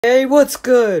Hey, what's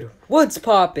good? What's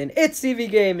poppin'? It's CV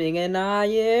Gaming, and I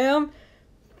am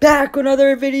back with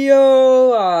another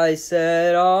video. I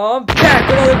said I'm back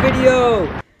with another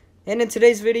video. And in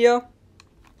today's video,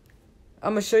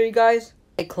 I'm gonna show you guys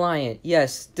a client.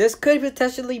 Yes, this could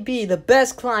potentially be the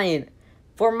best client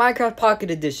for Minecraft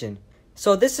Pocket Edition.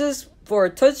 So this is for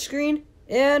a touchscreen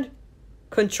and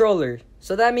controller.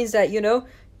 So that means that,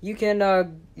 you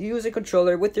can use a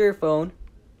controller with your phone.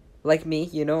 Like me,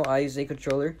 I use a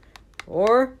controller.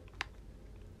 Or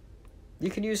you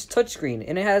can use touchscreen,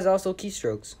 and it has also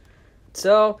keystrokes.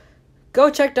 So go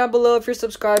check down below if you're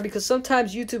subscribed, because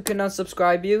sometimes YouTube can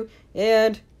unsubscribe you.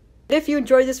 And if you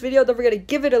enjoyed this video, don't forget to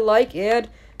give it a like, and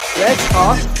let's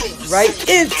hop right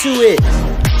into it.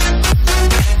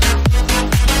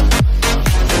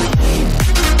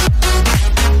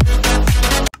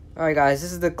 Alright guys,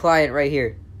 this is the client right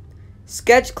here.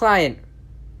 Sketch client.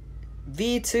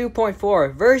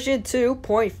 V2.4, version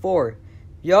 2.4.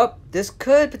 Yup, this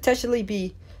could potentially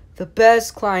be the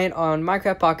best client on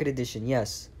Minecraft Pocket Edition.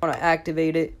 Yes, I want to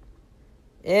activate it.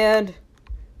 And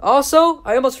also,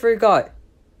 I almost forgot.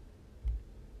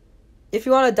 If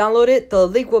you want to download it, the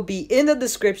link will be in the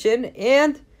description,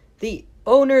 and the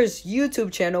owner's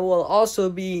YouTube channel will also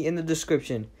be in the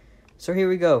description. So here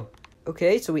we go.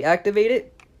 Okay, so we activate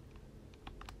it.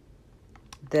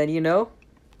 Then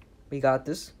we got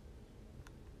this.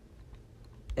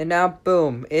 And now,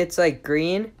 boom, it's like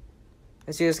green.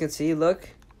 As you guys can see, look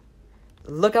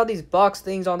how these box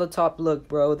things on the top look,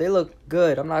 bro. They look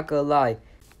good, I'm not gonna lie.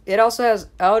 It also has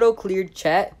auto cleared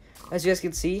chat, as you guys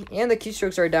can see, and the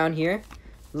keystrokes are down here.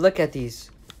 Look at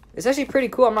these. It's actually pretty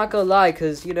cool, I'm not gonna lie,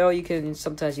 because you can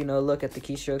sometimes look at the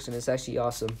keystrokes, and it's actually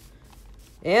awesome.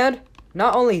 And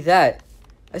not only that,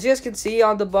 as you guys can see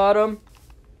on the bottom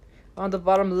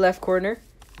left corner,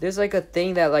 there's like a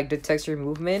thing that like detects your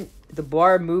movement. The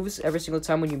bar moves every single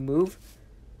time when you move,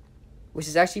 which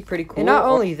is actually pretty cool. And not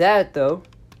only that though,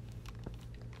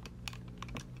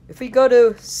 if we go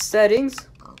to settings,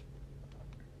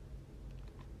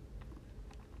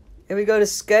 and we go to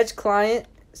sketch client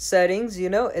settings,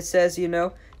 it says,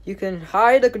 you can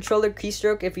hide the controller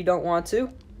keystroke if you don't want to.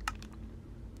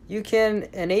 You can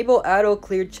enable auto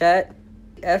clear chat,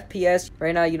 FPS.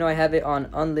 Right now, I have it on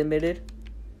unlimited.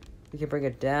 You can bring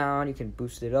it down, you can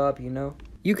boost it up,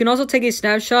 You can also take a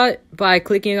snapshot by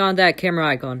clicking on that camera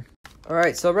icon.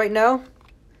 Alright, so right now,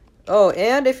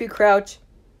 and if you crouch,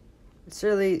 there's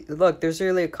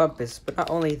really a compass. But not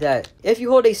only that, if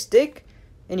you hold a stick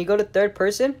and you go to third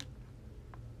person,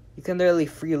 you can literally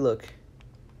free look.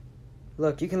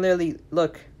 Look, you can literally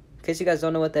look. In case you guys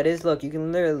don't know what that is, look, you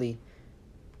can literally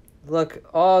look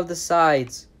all the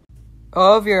sides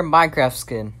of your Minecraft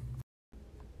skin.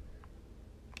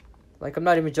 Like, I'm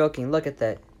not even joking. Look at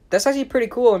that. That's actually pretty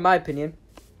cool in my opinion.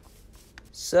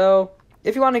 So,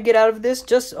 if you want to get out of this,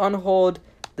 just unhold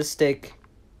the stick.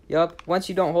 Yup. Once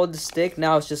you don't hold the stick,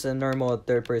 now it's just a normal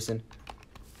third person.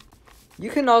 You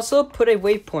can also put a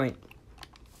waypoint.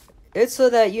 It's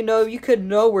so that, you could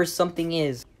know where something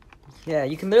is. Yeah,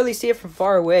 you can literally see it from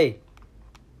far away.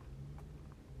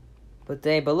 But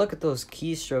look at those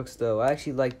keystrokes though. I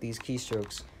actually like these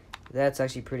keystrokes. That's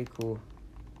actually pretty cool.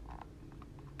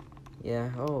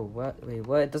 Yeah. Oh, what? Wait,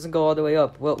 what? It doesn't go all the way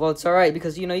up. Well, it's alright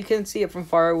because, you can see it from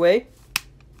far away.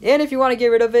 And if you want to get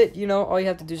rid of it, all you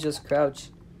have to do is just crouch,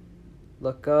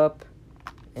 look up,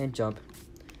 and jump.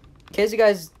 In case you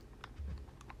guys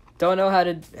don't know how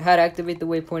to activate the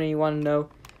waypoint and you want to know,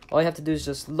 all you have to do is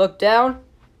just look down,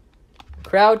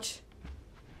 crouch,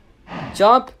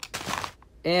 jump,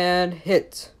 and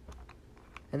hit.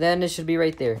 And then it should be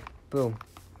right there. Boom.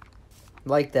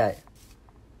 Like that.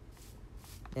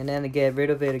 And then to get rid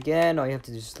of it again, all you have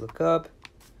to do is just look up,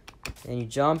 and you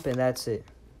jump, and that's it.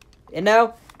 And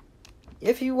now,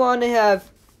 if you want to have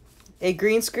a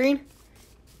green screen,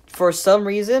 for some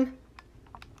reason,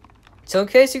 so in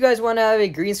case you guys want to have a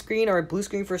green screen or a blue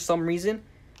screen for some reason,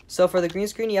 so for the green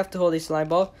screen, you have to hold a slime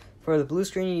ball. For the blue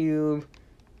screen, you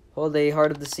hold a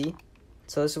heart of the sea.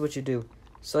 So this is what you do.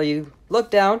 So you look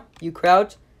down, you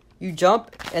crouch, you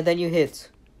jump, and then you hit.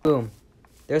 Boom.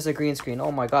 There's a green screen.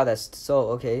 Oh my god, that's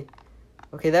so okay.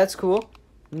 Okay, that's cool.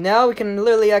 Now we can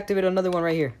literally activate another one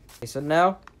right here. Okay, so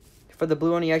now, for the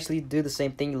blue one, you actually do the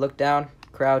same thing. You look down,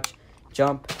 crouch,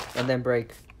 jump, and then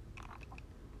break.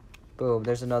 Boom,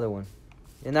 there's another one.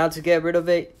 And now to get rid of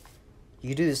it,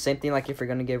 you do the same thing like if you're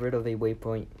going to get rid of a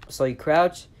waypoint. So you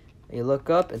crouch, and you look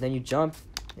up, and then you jump.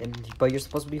 But you're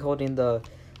supposed to be holding the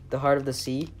heart of the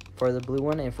sea for the blue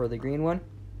one, and for the green one,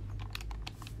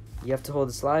 you have to hold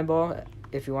the slime ball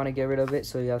if you want to get rid of it.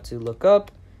 So you have to look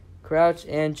up, crouch,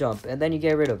 and jump, and then you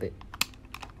get rid of it.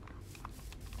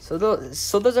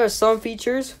 So those are some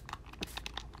features.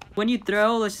 When you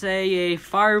throw, let's say, a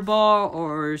fireball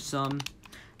or some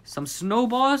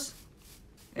snowballs,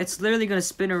 it's literally gonna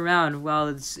spin around while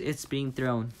it's being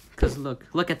thrown. Cause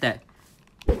look at that.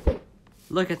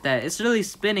 Look at that. It's really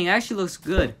spinning. It actually looks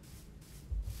good.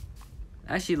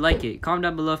 I actually like it. Comment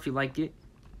down below if you like it.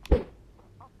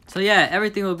 So yeah,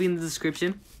 everything will be in the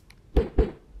description.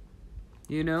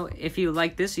 You know, if you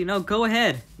like this, you know, go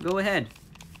ahead. Go ahead.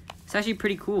 It's actually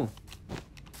pretty cool.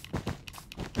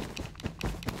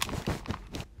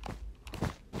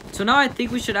 So now I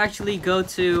think we should actually go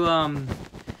to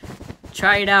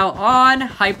try it out on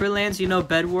Hyperlands, you know,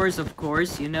 Bed Wars, of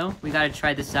course, you know. We gotta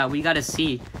try this out. We gotta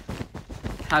see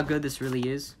how good this really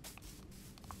is.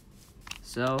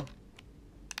 So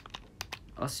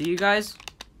I'll see you guys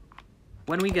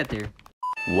when we get there.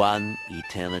 One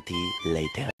eternity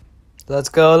later. Let's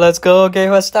go. Game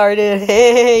has started.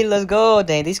 Hey, let's go.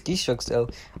 Dang, these keystrokes, though.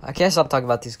 I can't stop talking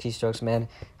about these keystrokes, man.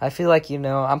 I feel like, you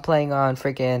know, I'm playing on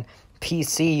freaking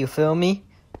PC, you feel me?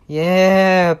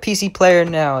 Yeah, PC player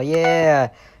now. Yeah,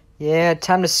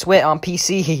 time to sweat on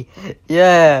PC.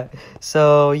 Yeah.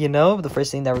 So, you know, the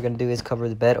first thing that we're going to do is cover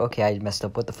the bed. Okay, I messed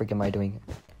up. What the frick am I doing?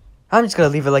 I'm just gonna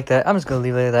leave it like that.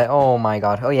 Oh my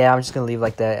god. Oh yeah, I'm just gonna leave it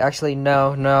like that. Actually,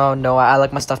 no. I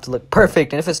like my stuff to look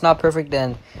perfect. And if it's not perfect,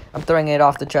 then I'm throwing it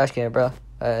off the trash can, bro.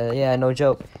 Yeah, no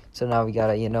joke. So now we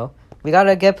gotta, you know, we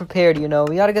gotta get prepared, you know.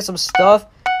 We gotta get some stuff.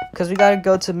 Because we gotta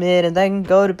go to mid and then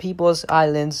go to people's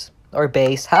islands. Or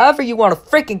base. However you want to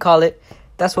freaking call it.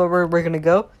 That's where we're gonna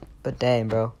go. But dang,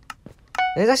 bro.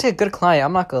 It's actually a good client.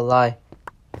 I'm not gonna lie.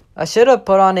 I should have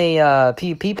put on a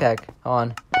PvP pack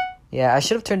on. Yeah, I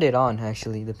should have turned it on,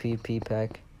 actually, the PvP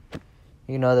pack.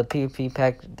 You know, the PvP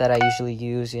pack that I usually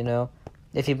use, you know.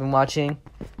 If you've been watching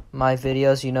my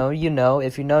videos, you know.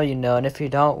 If you know, you know. And if you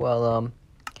don't, well,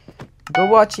 go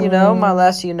watch, you know, my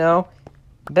last, you know,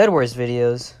 Bed Wars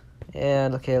videos.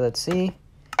 And, okay, let's see.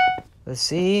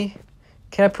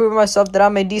 Can I prove myself that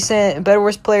I'm a decent Bed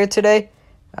Wars player today?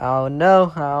 I don't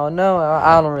know.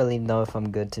 I don't really know if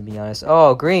I'm good, to be honest.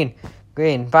 Oh, green.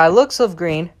 By looks of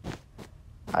green...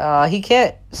 he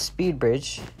can't speed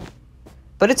bridge.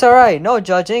 But it's alright. No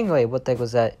judging. Wait, what the heck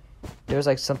was that? There was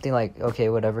like something like, okay,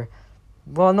 whatever.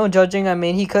 Well, no judging. I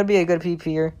mean, he could be a good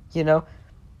PP'er, you know.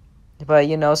 But,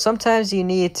 you know, sometimes you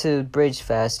need to bridge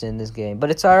fast in this game.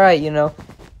 But it's alright, you know.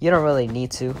 You don't really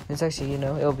need to. It's actually, you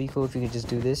know, it'll be cool if you could just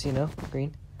do this, you know.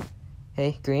 Green.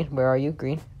 Hey, green. Where are you?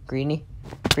 Greenie.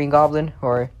 Green goblin.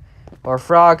 Or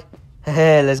frog.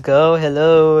 Hey, let's go.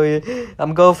 Hello.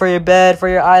 I'm going for your bed, for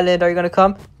your island. Are you going to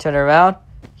come? Turn around.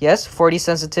 Yes, 40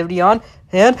 sensitivity on.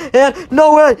 And,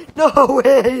 no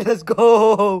way. Let's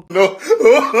go. No.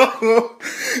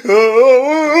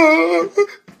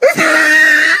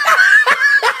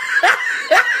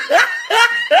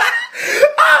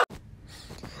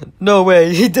 No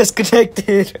way. He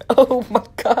disconnected. Oh my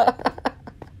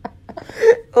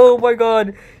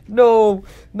god. No,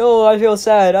 I feel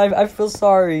sad. I feel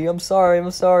sorry. I'm sorry.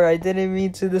 I didn't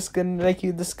mean to make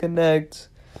you disconnect.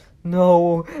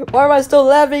 No. Why am I still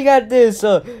laughing at this?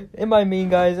 Am I mean,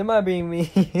 guys? Am I being mean?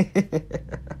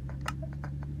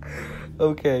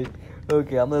 Okay,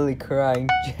 I'm literally crying.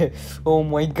 Oh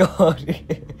my god.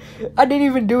 I didn't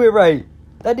even do it right.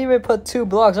 I didn't even put 2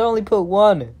 blocks. I only put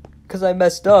 1. Because I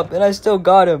messed up. And I still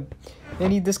got him.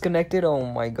 And he disconnected. Oh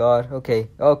my god.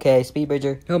 Okay, speed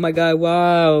bridger. Oh my god,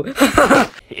 wow.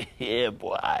 Yeah,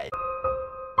 boy.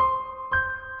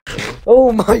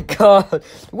 Oh my god.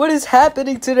 What is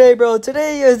happening today, bro?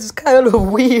 Today is kind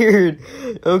of weird.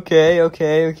 Okay.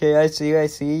 I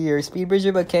see. You're a speed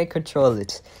bridger but can't control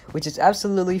it. Which is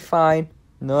absolutely fine.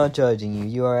 Not judging you.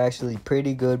 You are actually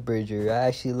pretty good bridger. I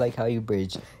actually like how you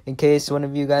bridge. In case one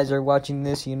of you guys are watching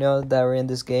this, you know that we're in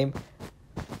this game.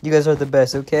 You guys are the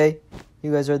best, okay?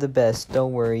 You guys are the best.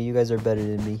 Don't worry. You guys are better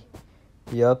than me.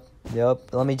 Yup.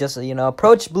 Let me just, you know,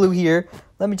 approach blue here.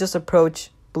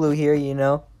 You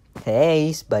know.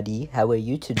 Hey, buddy. How are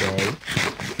you today?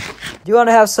 Do you want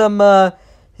to have some,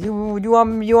 you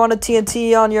want a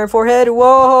TNT on your forehead?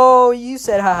 Whoa, you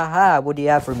said ha. What do you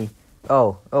have for me?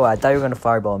 Oh, I thought you were going to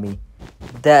fireball me.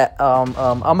 That,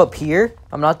 I'm up here.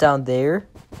 I'm not down there.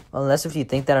 Unless if you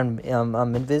think that I'm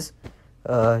invis.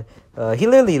 He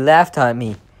literally laughed at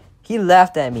me.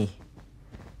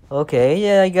 Okay,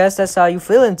 yeah, I guess that's how you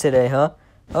feeling today, huh?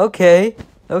 Okay,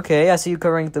 I see you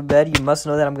covering the bed. You must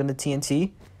know that I'm gonna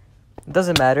TNT. It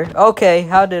doesn't matter. Okay,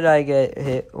 how did I get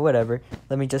hit? Whatever.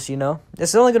 Let me just, you know.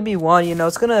 It's only gonna be 1, you know.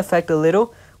 It's gonna affect a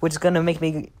little, which is gonna make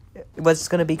me... But it's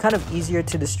gonna be kind of easier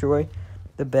to destroy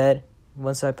the bed.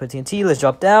 Once I put TNT, let's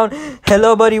drop down.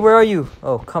 Hello, buddy. Where are you?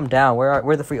 Oh, come down.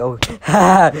 Where the free? Oh,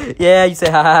 yeah. You say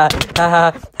ha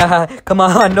ha. Come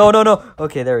on. No.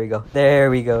 Okay, there we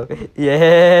go.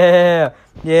 Yeah.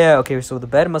 Okay, so the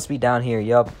bed must be down here.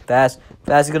 Yup. Fast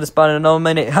is gonna spawn in another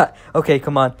minute. Okay,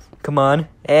 come on.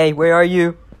 Hey, where are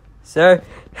you, sir?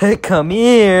 Come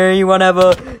here. You wanna have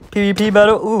a PvP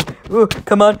battle? Ooh.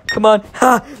 Come on.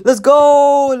 Ha. Let's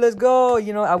go.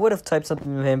 You know, I would have typed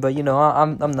something to him, but you know,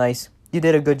 I'm nice. You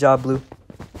did a good job, Blue.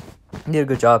 You did a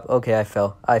good job. Okay, I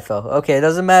fell. Okay, it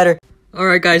doesn't matter.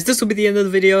 Alright, guys, this will be the end of the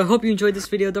video. I hope you enjoyed this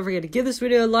video. Don't forget to give this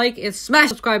video a like and smash the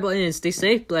subscribe button and stay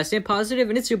safe, blessed, and positive.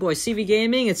 And it's your boy, CV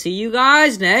Gaming, and see you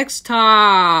guys next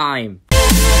time.